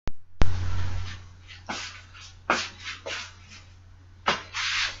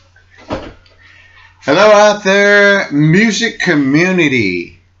Hello out there, music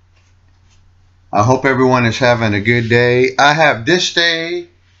community. I hope everyone is having a good day. I have this day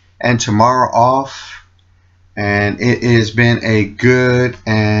and tomorrow off, and it has been a good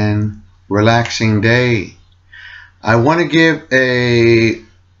and relaxing day. I want to give a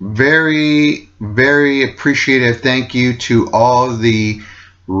very appreciative thank you to all the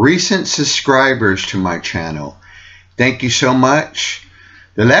recent subscribers to my channel. Thank you so much.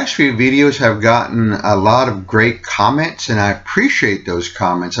 The last few videos have gotten a lot of great comments, and I appreciate those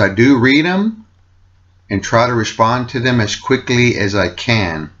comments. I do read them and try to respond to them as quickly as I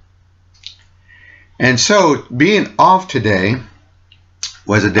can. And so being off today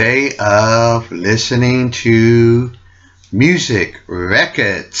was a day of listening to music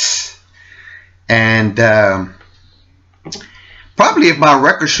records. And probably if my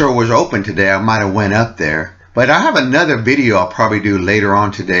record store was open today, I might have went up there. But I have another video I'll probably do later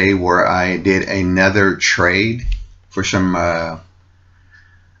on today where I did another trade for some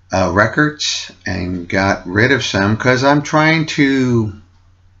records and got rid of some because I'm trying to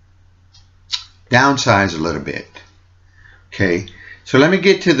downsize a little bit. Okay, so let me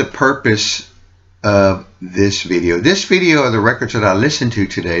get to the purpose of this video. This video are the records that I listened to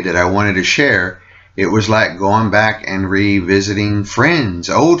today that I wanted to share. It was like going back and revisiting friends,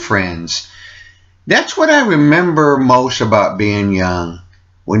 old friends. That's what I remember most about being young.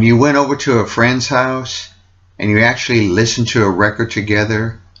 When you went over to a friend's house and you actually listened to a record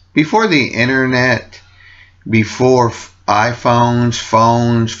together. Before the internet, before iPhones,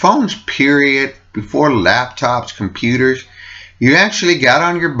 phones period, before laptops, computers, you actually got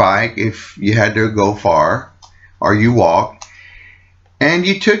on your bike if you had to go far, or you walked, and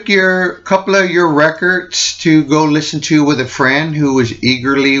you took your couple of your records to go listen to with a friend who was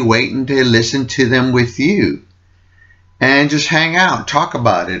eagerly waiting to listen to them with you. And just hang out, talk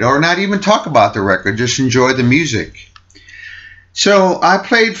about it, or not even talk about the record, just enjoy the music. So I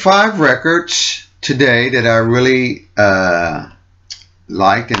played 5 records today that I really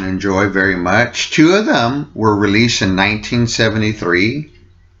liked and enjoyed very much. 2 of them were released in 1973.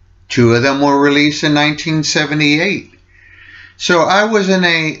 2 of them were released in 1978. So I was in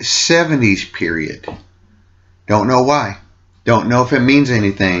a 70s period. Don't know why. Don't know if it means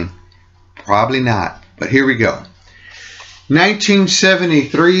anything. Probably not. But here we go.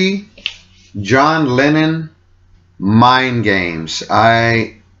 1973, John Lennon, Mind Games.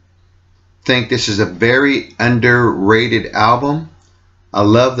 I think this is a very underrated album. I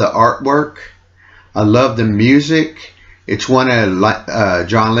love the artwork. I love the music. It's one of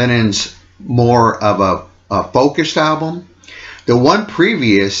John Lennon's more of a focused album. The one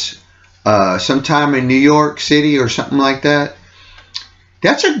previous, sometime in New York City or something like that,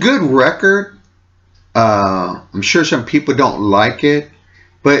 that's a good record. I'm sure some people don't like it,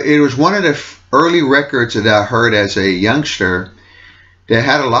 but it was one of the early records that I heard as a youngster that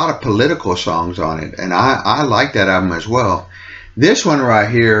had a lot of political songs on it, and I like that album as well. This one right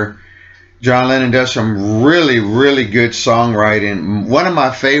here, John Lennon does some really good songwriting. One of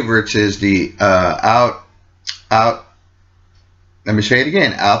my favorites is the let me say it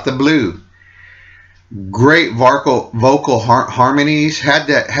again, Out the Blue. Great vocal harmonies. Has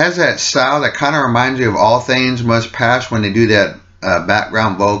that style that kind of reminds you of All Things Must Pass when they do that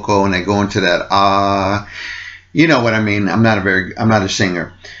background vocal and they go into that you know what I mean. I'm not a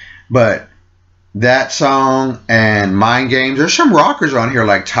singer, but that song and Mind Games. There's some rockers on here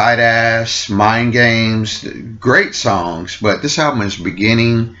like Tight Ass, Mind Games, great songs. But this album is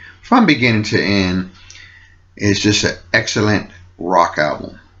from beginning to end. It's just an excellent rock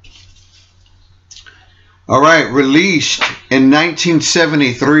album. Alright, released in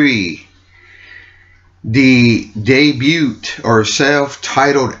 1973, the debut or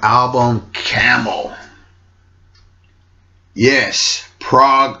self-titled album Camel. Yes,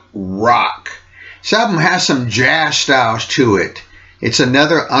 prog rock. This album has some jazz styles to it. It's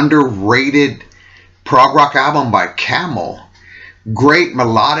another underrated prog rock album by Camel. Great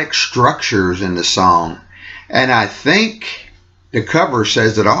melodic structures in the song. And I think the cover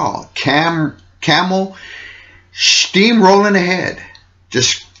says it all. Camel steamrolling ahead,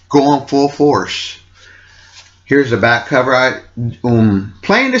 just going full force. Here's the back cover.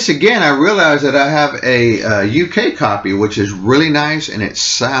 Playing this again, I realized that I have a UK copy, which is really nice, and it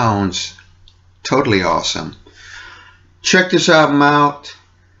sounds totally awesome. Check this album out.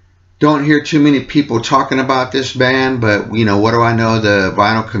 Don't hear too many people talking about this band, but you know, what do I know? The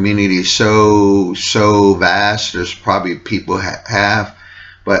vinyl community is so vast. There's probably people have,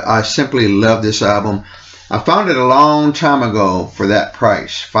 but I simply love this album. I found it a long time ago for that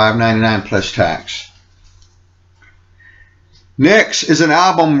price, $5.99 plus tax. Next is an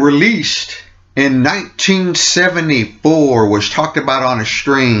album released in 1974 was talked about on a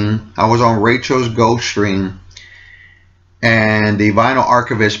stream. I was on Rachel's Ghost stream, and the vinyl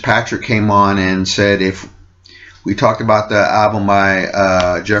archivist Patrick came on and said if we talked about the album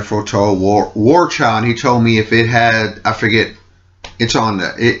by Jethro Tull, War Child. He told me if it had, I forget, it's on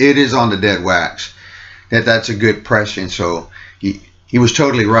the, it is on the Dead Wax, that's a good pressing. So he was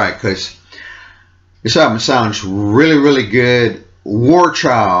totally right, because this album sounds really, really good. War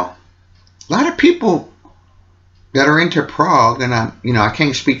Child. A lot of people that are into prog, and I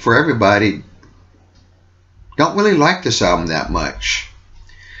can't speak for everybody, don't really like this album that much.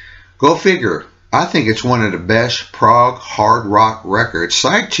 Go figure. I think it's one of the best prog hard rock records.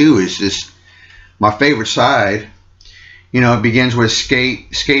 Side 2 is just my favorite side. It begins with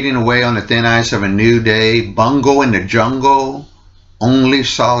Skating Away on the Thin Ice of a New Day, Bungo in the Jungle, Only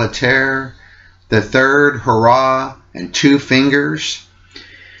Solitaire, The Third, Hurrah, and Two Fingers.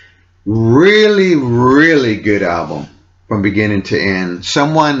 Really, really good album from beginning to end.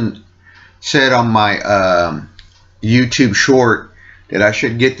 Someone said on my YouTube short that I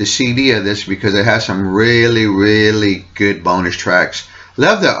should get the CD of this because it has some really, really good bonus tracks.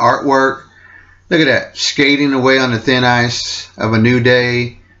 Love the artwork. Look at that. Skating Away on the Thin Ice of a New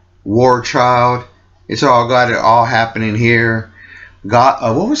Day, War Child. It's all got it all happening here.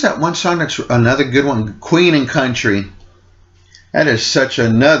 What was that one song that's another good one? Queen and Country. That is such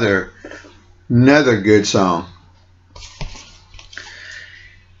another good song.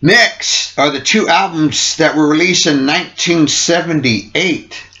 Next are the two albums that were released in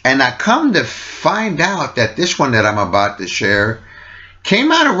 1978. And I come to find out that this one that I'm about to share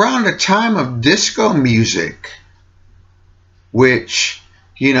came out around the time of disco music. Which,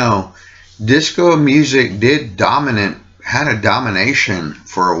 disco music had a domination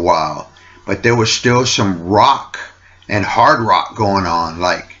for a while. But there was still some rock and hard rock going on.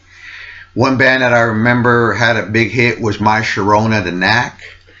 Like, one band that I remember had a big hit was My Sharona the Knack.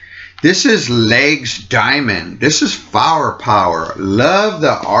 This is Legs Diamond. This is Flower Power. Love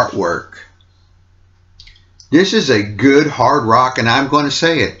the artwork. This is a good hard rock, and I'm going to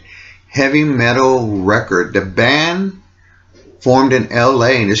say it, heavy metal record. The band formed in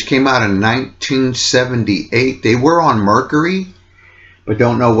LA, and this came out in 1978. They were on Mercury, but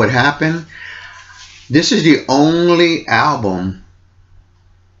don't know what happened. This is the only album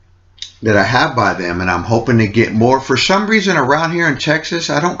that I have by them, and I'm hoping to get more. For some reason around here in Texas,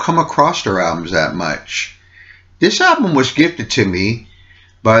 I don't come across their albums that much. This album was gifted to me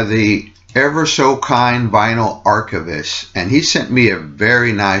by the ever so kind vinyl archivist, and he sent me a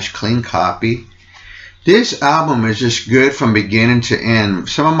very nice clean copy. This album is just good from beginning to end.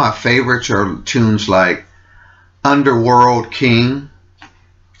 Some of my favorites are tunes like Underworld King,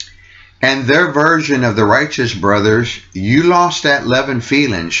 and their version of the Righteous Brothers, You Lost That Lovin'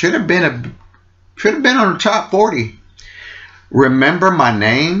 Feeling. Should have been on the top 40. Remember My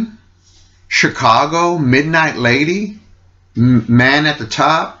Name, Chicago, Midnight Lady, Man at the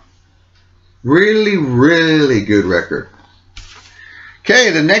Top. Really, really good record.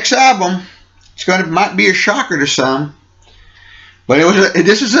 Okay, the next album, might be a shocker to some. But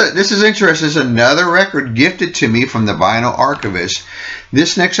this is interesting. It's another record gifted to me from the vinyl archivist.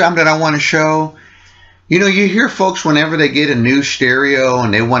 This next album that I want to show, you hear folks whenever they get a new stereo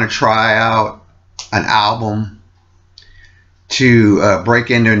and they want to try out an album to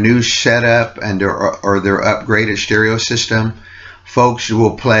break into a new setup and or their upgraded stereo system. Folks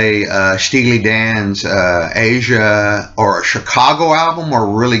will play Steely Dan's Asia or a Chicago album,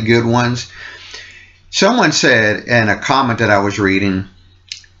 or really good ones. Someone said in a comment that I was reading,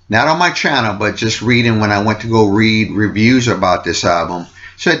 not on my channel, but just reading when I went to go read reviews about this album,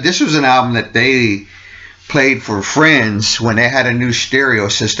 said this was an album that they played for friends when they had a new stereo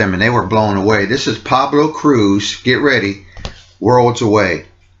system and they were blown away. This is Pablo Cruise, get ready, Worlds Away.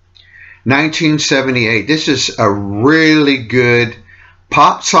 1978. This is a really good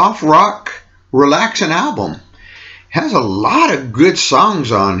pop, soft rock, relaxing album. It has a lot of good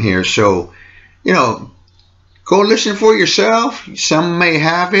songs on here, so go listen for yourself. Some may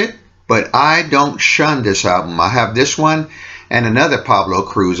have it, but I don't shun this album. I have this one and another Pablo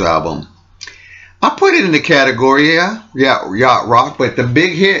Cruise album. I put it in the category, yacht rock, but the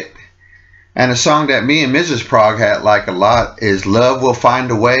big hit and a song that me and Mrs. Prog had like a lot is Love Will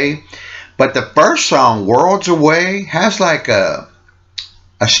Find a Way. But the first song, Worlds Away, has like a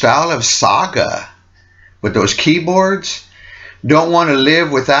style of saga with those keyboards. Don't Want to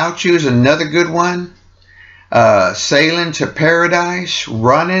Live Without You is another good one. Sailing to Paradise,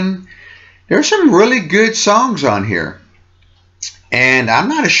 Running. There's some really good songs on here. And I'm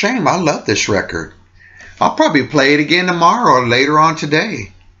not ashamed. I love this record. I'll probably play it again tomorrow or later on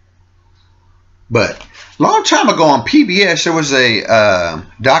today. But long time ago on PBS, there was a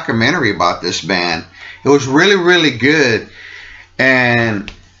documentary about this band. It was really, really good.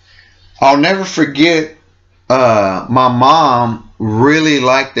 And I'll never forget, my mom really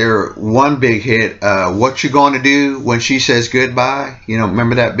liked their one big hit, What You Gonna Do When She Says Goodbye. You know,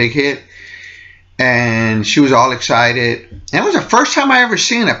 remember that big hit? And she was all excited. And it was the first time I ever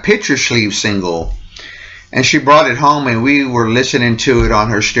seen a picture sleeve single. And she brought it home, and we were listening to it on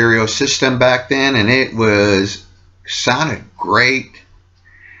her stereo system back then, and it sounded great.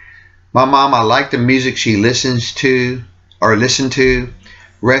 My mom, I like the music she listened to.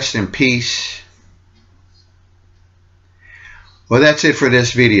 Rest in peace. Well, that's it for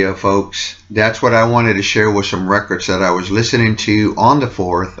this video, folks. That's what I wanted to share with some records that I was listening to on the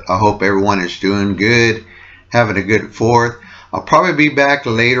 4th. I hope everyone is doing good, having a good 4th. I'll probably be back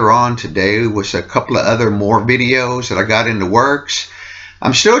later on today with a couple of other more videos that I got in the works.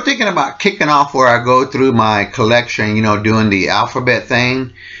 I'm still thinking about kicking off where I go through my collection, you know, doing the alphabet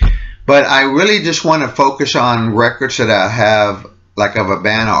thing. But I really just want to focus on records that I have, like of a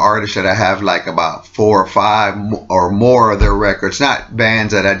band or artist that I have like about 4 or 5 or more of their records. Not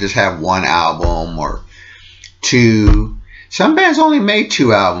bands that I just have 1 album or 2. Some bands only made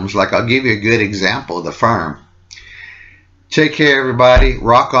 2 albums. Like, I'll give you a good example, The Firm. Take care, everybody.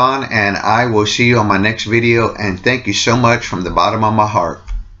 Rock on, and I will see you on my next video. And thank you so much from the bottom of my heart.